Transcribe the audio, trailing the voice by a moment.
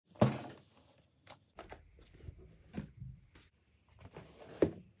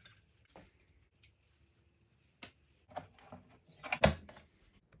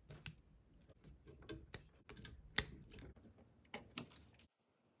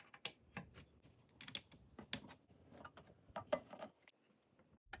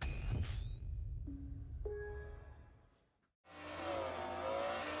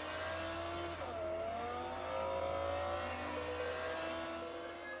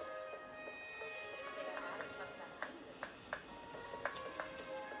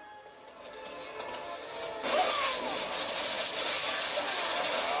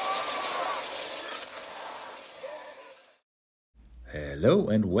Hello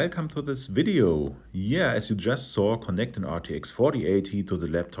and welcome to this video. Yeah, as you just saw, connect an RTX 4080 to the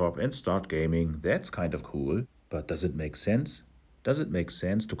laptop and start gaming. That's kind of cool. But does it make sense? Does it make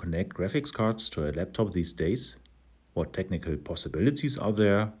sense to connect graphics cards to a laptop these days? What technical possibilities are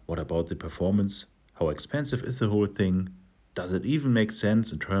there? What about the performance? How expensive is the whole thing? Does it even make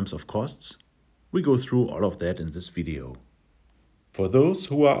sense in terms of costs? We go through all of that in this video. For those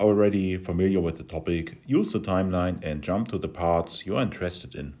who are already familiar with the topic, use the timeline and jump to the parts you are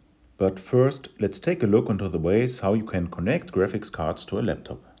interested in. But first, let's take a look into the ways how you can connect graphics cards to a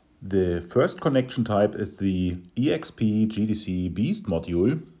laptop. The first connection type is the EXP GDC BEAST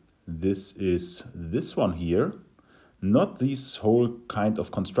Modul. This is this one here. Not this whole kind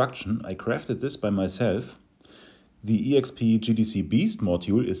of construction, I crafted this by myself. The EXP GDC BEAST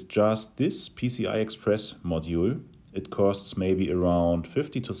Module is just this PCI Express module. It costs maybe around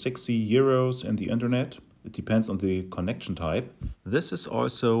 50 to 60 euros in the internet. It depends on the connection type. This is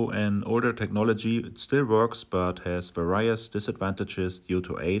also an older technology. It still works but has various disadvantages due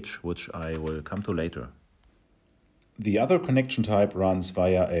to age, which I will come to later. The other connection type runs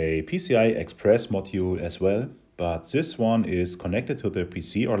via a PCI Express module as well, but this one is connected to the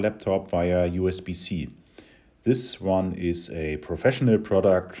PC or laptop via USB-C. This one is a professional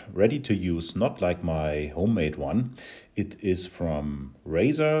product, ready to use, not like my homemade one. It is from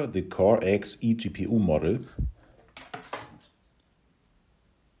Razer, the Core X EGPU Modul.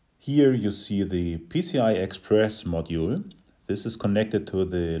 Here you see the PCI Express module. This is connected to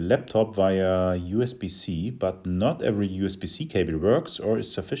the laptop via USB-C, but not every USB-C cable works or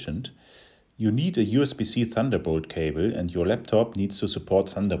is sufficient. You need a USB-C Thunderbolt cable and your laptop needs to support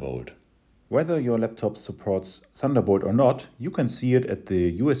Thunderbolt. Whether your laptop supports Thunderbolt or not, you can see it at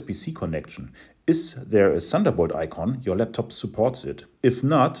the USB-C connection. Is there a Thunderbolt icon? Your laptop supports it. If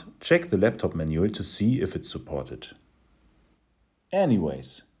not, check the laptop manual to see if it's supported.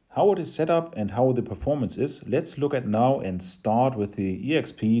 Anyways, how it is set up and how the performance is, let's look at now and start with the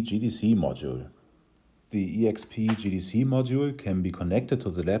EXP GDC module. The EXP GDC module can be connected to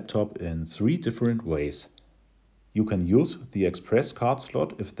the laptop in 3 different ways. You can use the Express card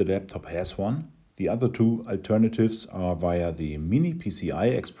slot if the laptop has one. The other 2 alternatives are via the mini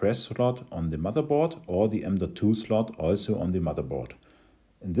PCI Express slot on the motherboard or the M.2 slot also on the motherboard.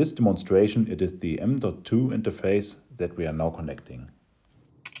 In this demonstration, it is the M.2 interface that we are now connecting.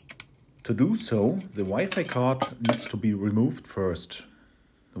 To do so, the Wi-Fi card needs to be removed first.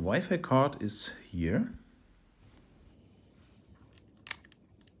 The Wi-Fi card is here.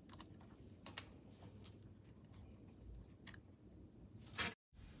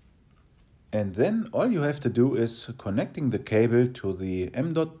 And then all you have to do is connecting the cable to the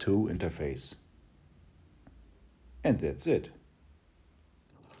M.2 interface. And that's it.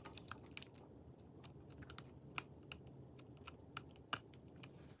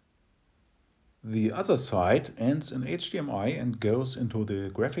 The other side ends in HDMI and goes into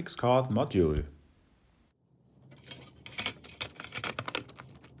the graphics card module.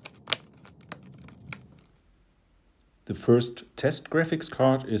 The first test graphics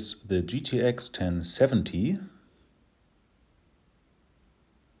card is the GTX 1070.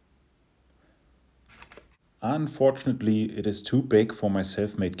 Unfortunately, it is too big for my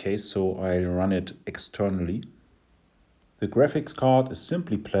self-made case, so I run it externally. The graphics card is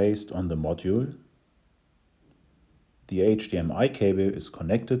simply placed on the module. The HDMI cable is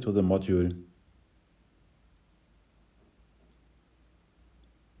connected to the module.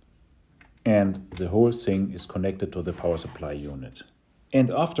 And the whole thing is connected to the power supply unit.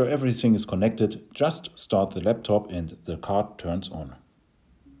 And after everything is connected, just start the laptop and the card turns on.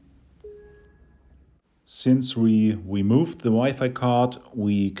 Since we removed the Wi-Fi card,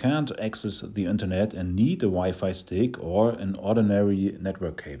 we can't access the internet and need a Wi-Fi stick or an ordinary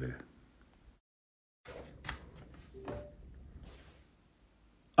network cable.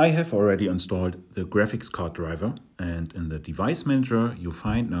 I have already installed the graphics card driver, and in the device manager you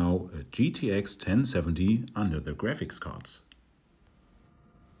find now a GTX 1070 under the graphics cards.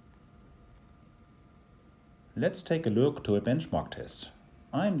 Let's take a look to a benchmark test.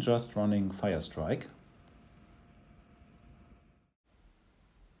 I'm just running Firestrike.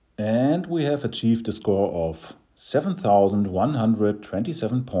 And we have achieved a score of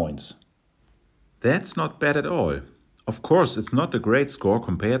 7,127 points. That's not bad at all. Of course, it's not a great score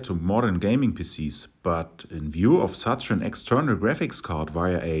compared to modern gaming PCs, but in view of such an external graphics card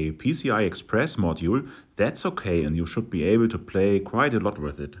via a PCI Express module, that's okay and you should be able to play quite a lot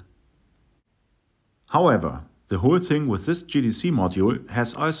with it. However, the whole thing with this GDC module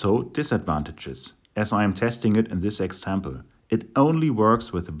has also disadvantages, as I am testing it in this example. It only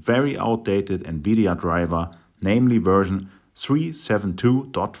works with a very outdated NVIDIA driver, namely version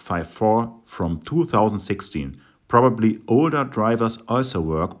 372.54 from 2016. Probably older drivers also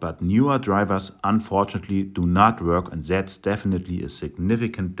work, but newer drivers unfortunately do not work, and that's definitely a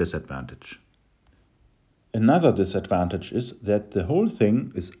significant disadvantage. Another disadvantage is that the whole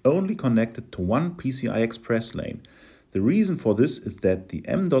thing is only connected to one PCI Express lane. The reason for this is that the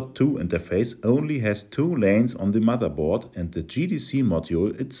M.2 interface only has 2 lanes on the motherboard, and the GDC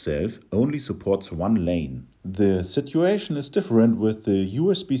module itself only supports 1 lane. The situation is different with the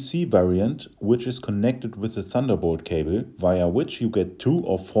USB-C variant, which is connected with the Thunderbolt cable, via which you get 2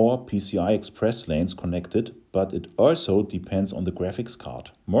 or 4 PCI Express lanes connected, but it also depends on the graphics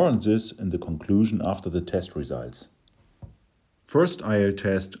card. More on this in the conclusion after the test results. First, I'll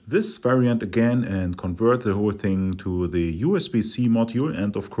test this variant again and convert the whole thing to the USB-C module,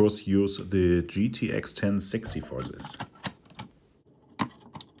 and of course use the GTX 1060 for this.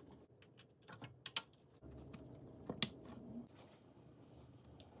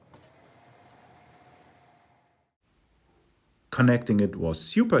 Connecting it was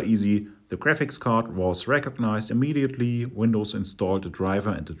super easy. The graphics card was recognized immediately, Windows installed the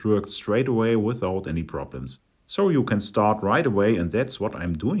driver, and it worked straight away without any problems. So you can start right away, and that's what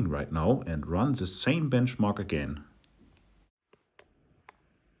I'm doing right now, and run the same benchmark again.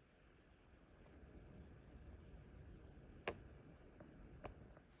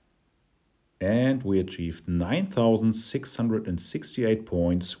 And we achieved 9,668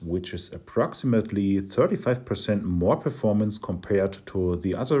 points, which is approximately 35% more performance compared to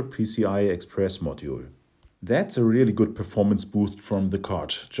the other PCI Express module. That's a really good performance boost from the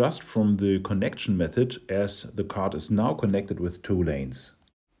card, just from the connection method, as the card is now connected with 2 lanes.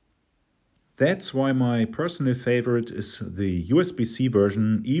 That's why my personal favorite is the USB-C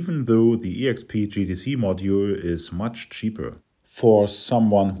version, even though the EXP GDC module is much cheaper. For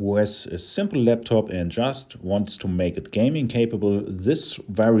someone who has a simple laptop and just wants to make it gaming capable, this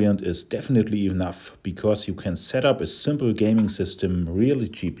variant is definitely enough, because you can set up a simple gaming system really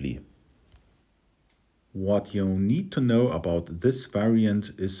cheaply. What you need to know about this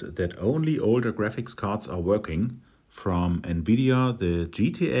variant is that only older graphics cards are working, from NVIDIA the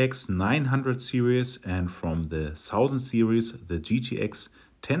GTX 900 series, and from the 1000 series the GTX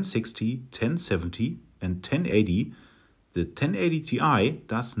 1060, 1070 and 1080. The 1080 Ti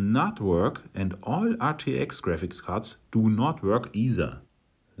does not work, and all RTX graphics cards do not work either.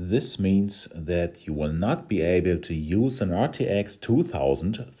 This means that you will not be able to use an RTX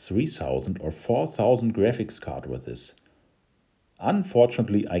 2000, 3000 or 4000 graphics card with this.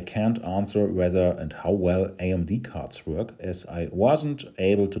 Unfortunately, I can't answer whether and how well AMD cards work, as I wasn't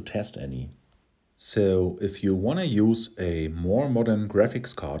able to test any. So if you want to use a more modern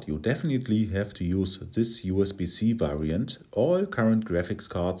graphics card, you definitely have to use this USB-C variant. All current graphics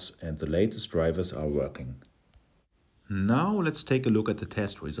cards and the latest drivers are working. Now let's take a look at the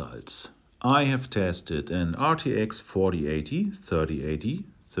test results. I have tested an RTX 4080, 3080,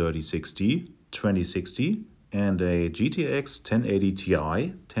 3060, 2060 and a GTX 1080 Ti,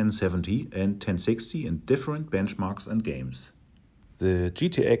 1070 and 1060 in different benchmarks and games. The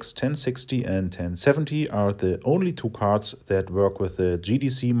GTX 1060 and 1070 are the only 2 cards that work with the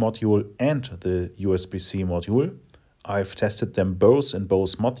GDC module and the USB-C module. I've tested them both in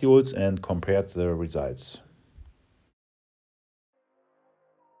both modules and compared the results.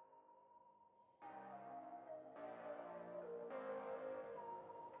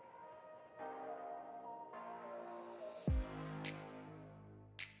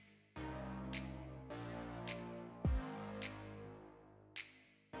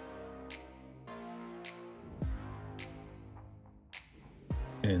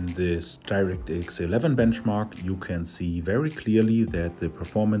 In this DirectX 11 benchmark, you can see very clearly that the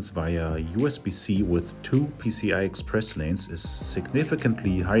performance via USB-C with 2 PCI Express lanes is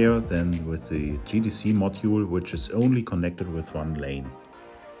significantly higher than with the GDC module, which is only connected with 1 lane.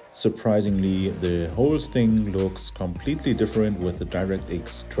 Surprisingly, the whole thing looks completely different with the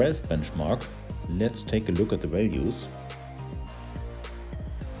DirectX 12 benchmark. Let's take a look at the values.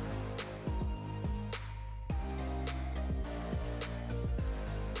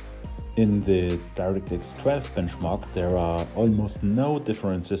 In the DirectX 12 benchmark, there are almost no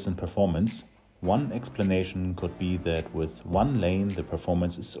differences in performance. One explanation could be that with 1 lane the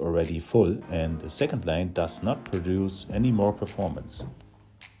performance is already full and the second lane does not produce any more performance.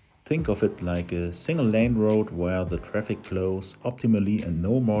 Think of it like a single lane road where the traffic flows optimally and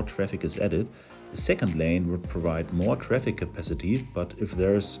no more traffic is added. The second lane would provide more traffic capacity, but if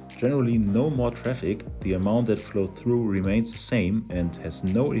there is generally no more traffic, the amount that flows through remains the same and has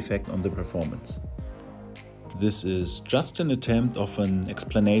no effect on the performance. This is just an attempt of an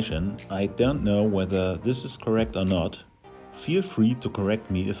explanation. I don't know whether this is correct or not. Feel free to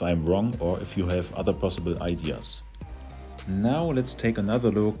correct me if I'm wrong or if you have other possible ideas. Now let's take another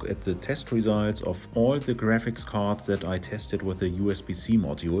look at the test results of all the graphics cards that I tested with the USB-C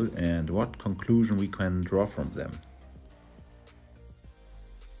module and what conclusion we can draw from them.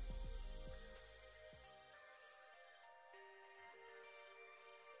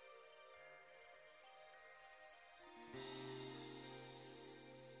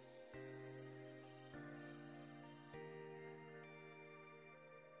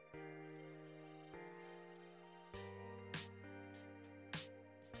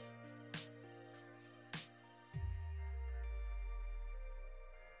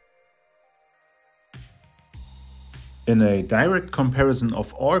 In a direct comparison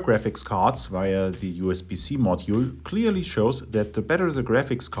of all graphics cards via the USB-C module clearly shows that the better the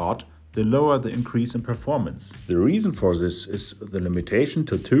graphics card, the lower the increase in performance. The reason for this is the limitation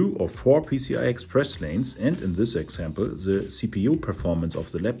to 2 or 4 PCI Express lanes and in this example the CPU performance of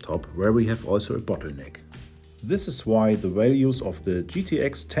the laptop where we have also a bottleneck. This is why the values of the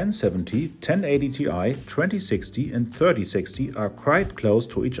GTX 1070, 1080 Ti, 2060 and 3060 are quite close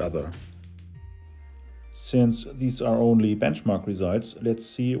to each other. Since these are only benchmark results, let's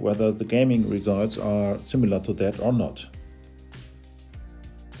see whether the gaming results are similar to that or not.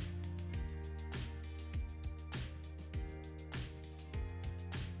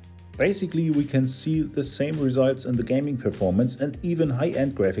 Basically, we can see the same results in the gaming performance and even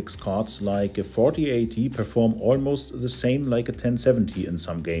high-end graphics cards like a 4080 perform almost the same like a 1070 in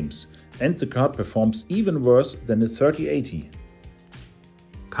some games. And the card performs even worse than a 3080.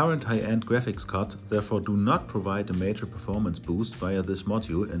 Current high-end graphics cards therefore do not provide a major performance boost via this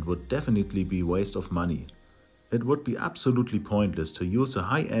module and would definitely be a waste of money. It would be absolutely pointless to use a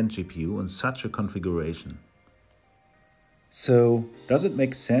high-end GPU in such a configuration. So, does it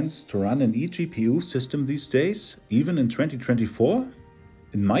make sense to run an eGPU system these days, even in 2024?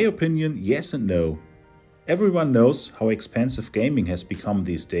 In my opinion, yes and no. Everyone knows how expensive gaming has become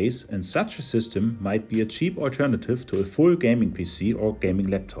these days, and such a system might be a cheap alternative to a full gaming PC or gaming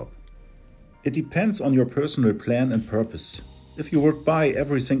laptop. It depends on your personal plan and purpose. If you would buy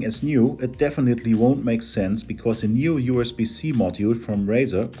everything as new, it definitely won't make sense because a new USB-C module from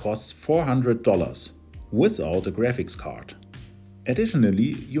Razer costs $400 without a graphics card.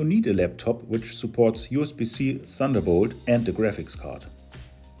 Additionally, you need a laptop which supports USB-C Thunderbolt and a graphics card.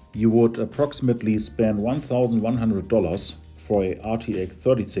 You would approximately spend $1,100 for a RTX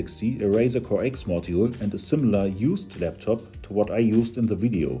 3060, a Razer Core X module and a similar used laptop to what I used in the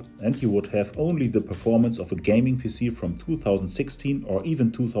video, and you would have only the performance of a gaming PC from 2016 or even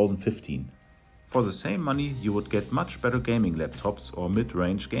 2015. For the same money you would get much better gaming laptops or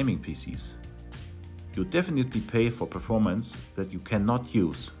mid-range gaming PCs. You definitely pay for performance that you cannot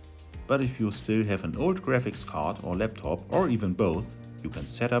use, but if you still have an old graphics card or laptop or even both, you can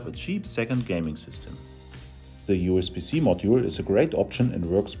set up a cheap second gaming system. The USB-C module is a great option and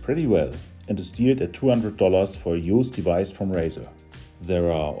works pretty well, and is dealt at $200 for a used device from Razer.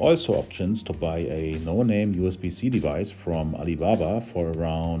 There are also options to buy a no-name USB-C device from Alibaba for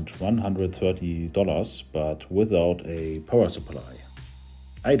around $130, but without a power supply.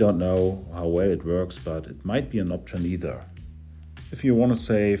 I don't know how well it works, but it might be an option either. If you want to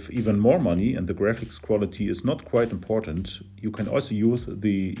save even more money and the graphics quality is not quite important, you can also use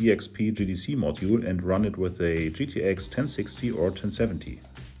the EXP GDC module and run it with a GTX 1060 or 1070.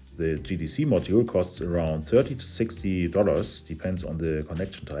 The GDC module costs around $30 to $60, depends on the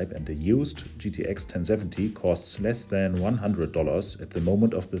connection type, and the used GTX 1070 costs less than $100 at the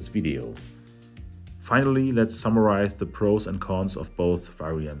moment of this video. Finally, let's summarize the pros and cons of both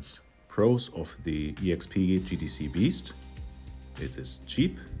variants. Pros of the EXP GDC BEAST: it is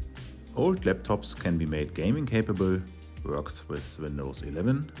cheap, old laptops can be made gaming capable, works with Windows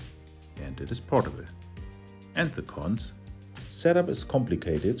 11, and it is portable. And the cons: setup is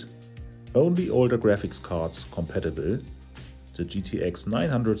complicated, only older graphics cards compatible, the GTX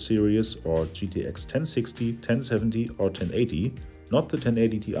 900 series or GTX 1060, 1070 or 1080, not the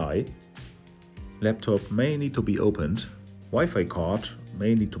 1080 Ti. Laptop may need to be opened, Wi-Fi card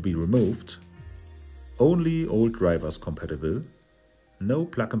may need to be removed, only old drivers compatible, no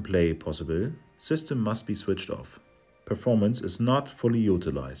plug and play possible, system must be switched off, performance is not fully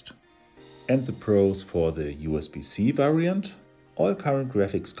utilized. And the pros for the USB-C variant: all current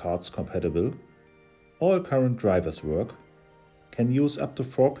graphics cards compatible, all current drivers work, can use up to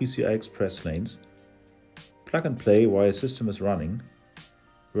 4 PCI Express lanes, plug and play while system is running,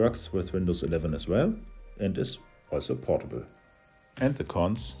 works with Windows 11 as well, and is also portable. And the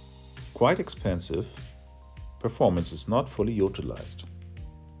cons: quite expensive, performance is not fully utilized.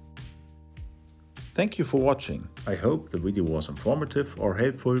 Thank you for watching. I hope the video was informative or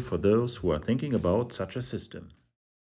helpful for those who are thinking about such a system.